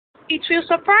It will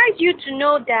surprise you to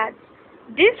know that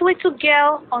this little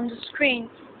girl on the screen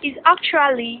is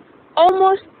actually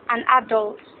almost an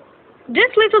adult.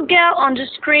 This little girl on the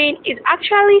screen is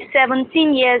actually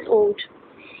 17 years old.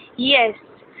 Yes,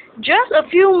 just a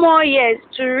few more years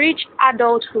to reach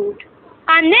adulthood.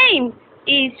 Her name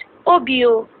is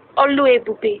Obio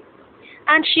Oluebube,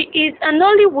 and she is a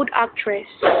Nollywood actress.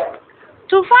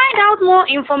 To find out more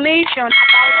information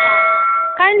about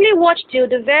her, kindly watch till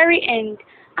the very end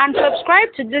and subscribe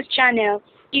to this channel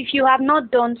if you have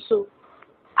not done so.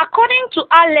 According to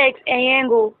Alex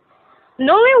Eyengo,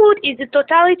 Nollywood is the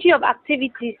totality of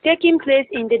activities taking place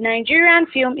in the Nigerian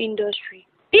film industry,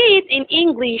 be it in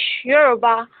English,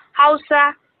 Yoruba,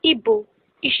 Hausa, Igbo,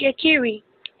 Ishekiri,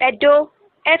 Edo,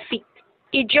 Efik,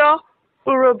 Ijaw,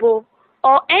 Urhobo,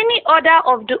 or any other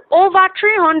of the over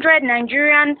 300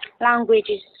 Nigerian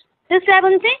languages. The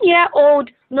 17-year-old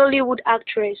Nollywood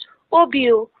actress,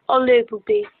 Obio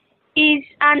Oluebube, is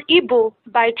an Igbo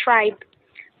by tribe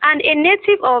and a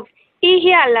native of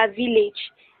Ihiala village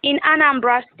in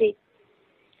Anambra State.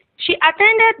 She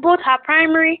attended both her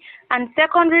primary and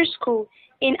secondary school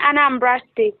in Anambra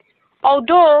State,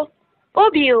 although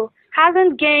Obio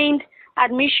hasn't gained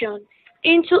admission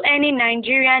into any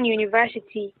Nigerian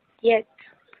university yet.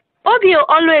 Obio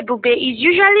Oluebube is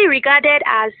usually regarded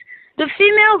as the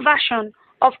female version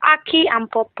of Aki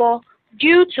and Popo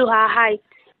due to her height.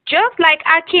 Just like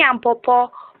Aki and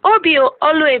Popo, Obio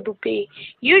Oluebube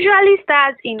usually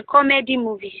stars in comedy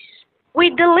movies.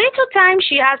 With the little time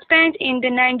she has spent in the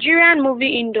Nigerian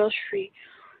movie industry,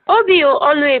 Obio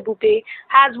Oluebube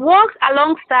has worked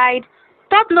alongside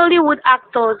top Nollywood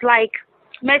actors like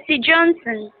Mercy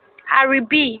Johnson, Harry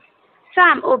B,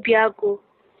 Sam Obiago,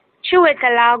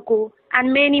 Chiwetalago,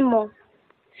 and many more.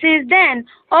 Since then,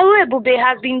 Oluebube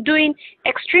has been doing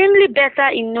extremely better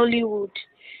in Nollywood.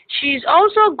 She is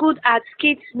also good at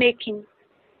skit making.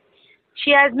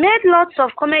 She has made lots of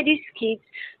comedy skits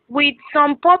with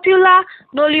some popular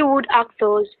Nollywood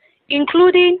actors,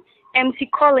 including MC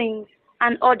Collins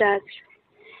and others.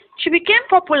 She became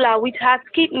popular with her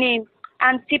skit name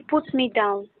Auntie Put Me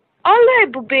Down.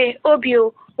 Oluebube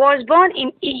Obio was born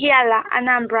in Ihiala,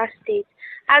 Anambra State,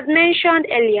 as mentioned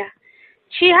earlier.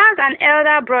 She has an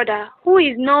elder brother who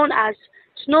is known as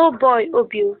Snowboy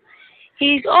Obio.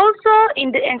 He is also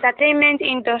in the entertainment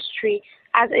industry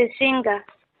as a singer.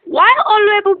 While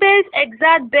Oluebube's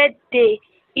exact birthday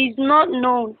is not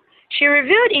known, she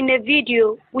revealed in a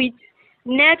video with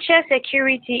Nature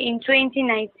Security in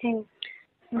 2019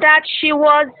 that she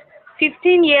was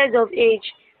 15 years of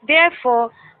age. Therefore,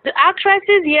 the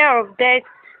actress's year of death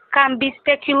can be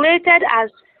speculated as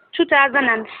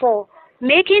 2004,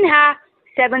 making her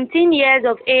 17 years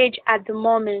of age at the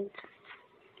moment.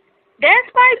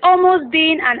 Despite almost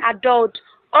being an adult,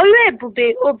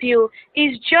 Oluebube Obio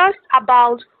is just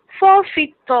about 4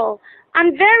 feet tall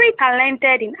and very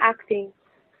talented in acting.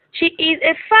 She is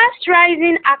a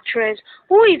fast-rising actress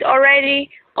who is already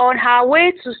on her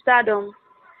way to stardom.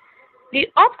 The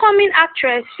upcoming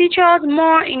actress features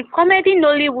more in comedy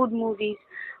Nollywood movies,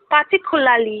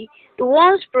 particularly the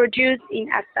ones produced in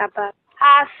Asaba.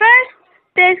 Her first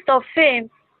taste of fame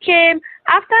came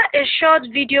after a short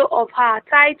video of her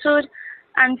titled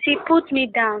Auntie Put Me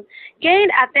Down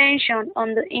gained attention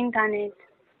on the internet.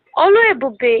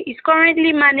 Oluebube is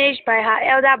currently managed by her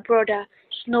elder brother,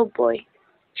 Snowboy.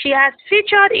 She has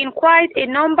featured in quite a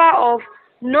number of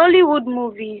Nollywood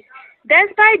movies,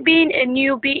 despite being a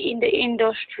newbie in the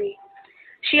industry.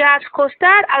 She has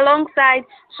co-starred alongside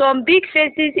some big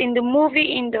faces in the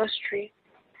movie industry.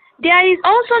 There is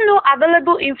also no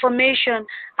available information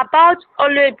about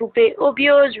Oluebube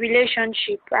Obio's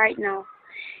relationship right now.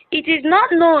 It is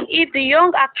not known if the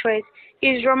young actress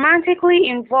is romantically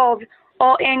involved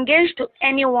or engaged to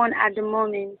anyone at the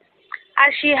moment,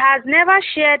 as she has never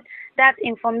shared that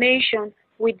information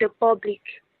with the public.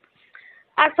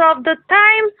 As of the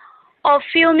time of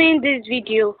filming this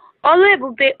video,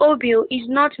 Oluebube Obio is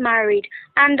not married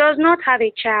and does not have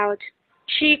a child.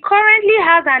 She currently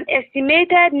has an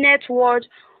estimated net worth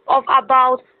of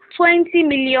about 20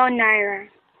 million naira.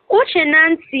 Uche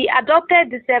Nancy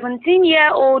adopted the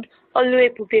 17-year-old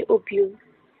Oluebube Obio.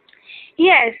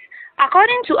 Yes,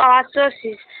 according to our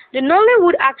sources, the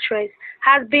Nollywood actress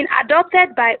has been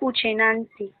adopted by Uche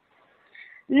Nancy.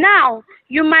 Now,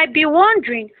 you might be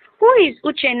wondering, who is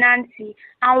Uche Nancy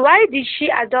and why did she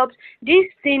adopt this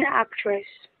teen actress?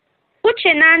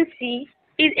 Uche Nancy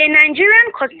is a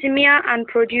Nigerian costumier and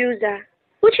producer.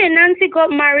 Uche Nancy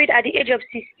got married at the age of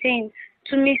 16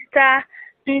 to Mr.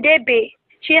 Ndebe.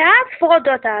 She has 4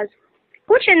 daughters.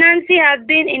 Uche Nancy has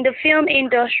been in the film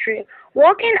industry,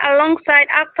 working alongside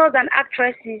actors and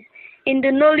actresses in the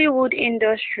Nollywood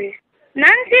industry.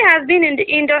 Nancy has been in the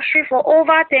industry for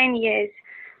over 10 years,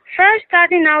 first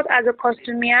starting out as a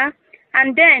costumier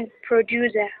and then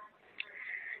producer.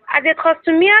 As a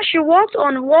costumier, she worked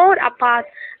on World Apart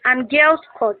and Girls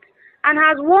Cut and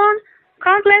has won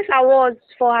countless awards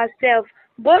for herself,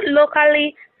 both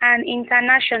locally and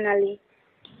internationally.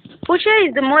 Uche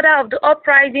is the mother of the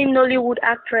uprising Nollywood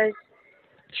actress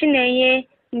Chinenye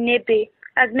Nnebe,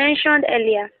 as mentioned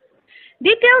earlier.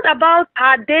 Details about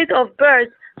her date of birth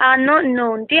are not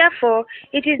known, therefore,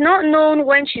 it is not known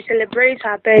when she celebrates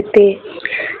her birthday.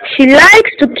 She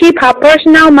likes to keep her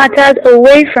personal matters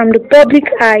away from the public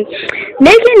eye,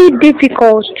 making it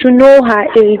difficult to know her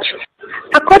age.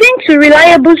 According to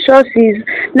reliable sources,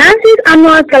 Nancy's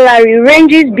annual salary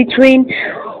ranges between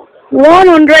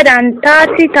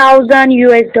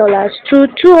 $130,000 to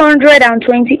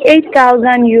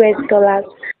 $228,000.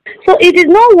 So it is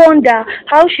no wonder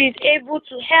how she is able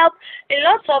to help a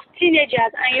lot of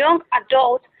teenagers and young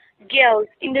adult girls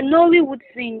in the Nollywood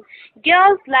scene,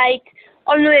 girls like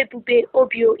Oluebube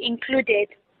obio included.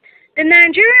 The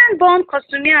Nigerian-born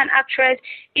costumier and actress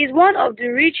is one of the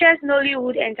richest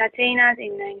Nollywood entertainers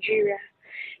in Nigeria.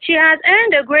 She has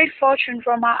earned a great fortune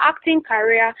from her acting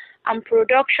career and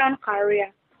production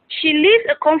career. She lives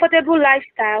a comfortable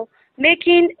lifestyle,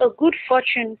 making a good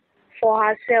fortune for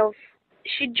herself.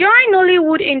 She joined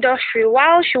Nollywood industry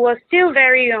while she was still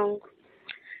very young.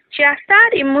 She has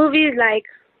starred in movies like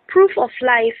Proof of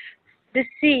Life, The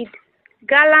Seed,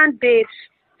 Gallant Babes,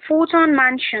 Fulton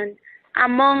Mansion,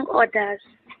 among others.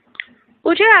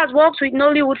 Uche has worked with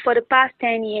Nollywood for the past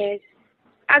 10 years.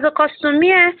 As a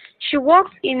costumier, she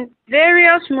worked in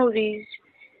various movies.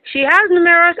 She has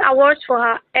numerous awards for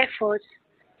her efforts.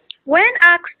 When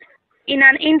asked in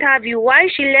an interview why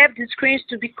she left the screens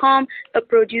to become a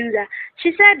producer,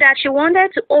 she said that she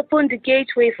wanted to open the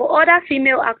gateway for other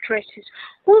female actresses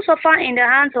who suffer in the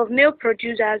hands of male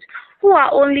producers who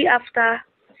are only after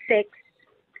sex.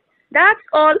 That's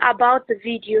all about the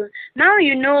video. Now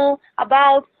you know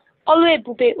about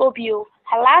Oluebube obio,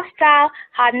 her lifestyle,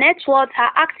 her net worth, her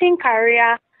acting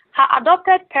career, her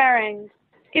adopted parents.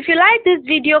 If you like this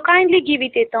video, kindly give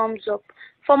it a thumbs up.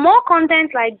 For more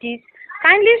content like this,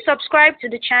 kindly subscribe to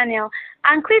the channel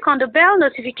and click on the bell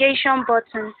notification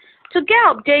button to get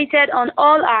updated on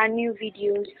all our new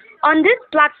videos. On this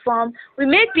platform, we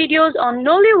make videos on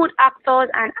Nollywood actors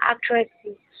and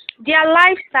actresses, their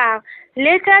lifestyle,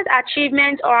 latest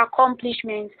achievements or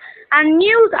accomplishments, and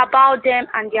news about them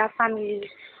and their families.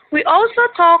 We also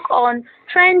talk on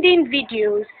trending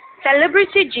videos,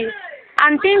 celebrity gist,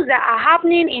 and things that are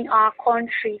happening in our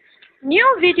country. New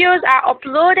videos are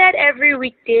uploaded every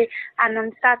weekday and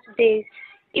on Saturdays.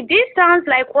 If this sounds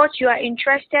like what you are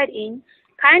interested in,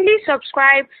 kindly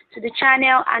subscribe to the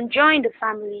channel and join the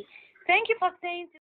family. Thank you for staying.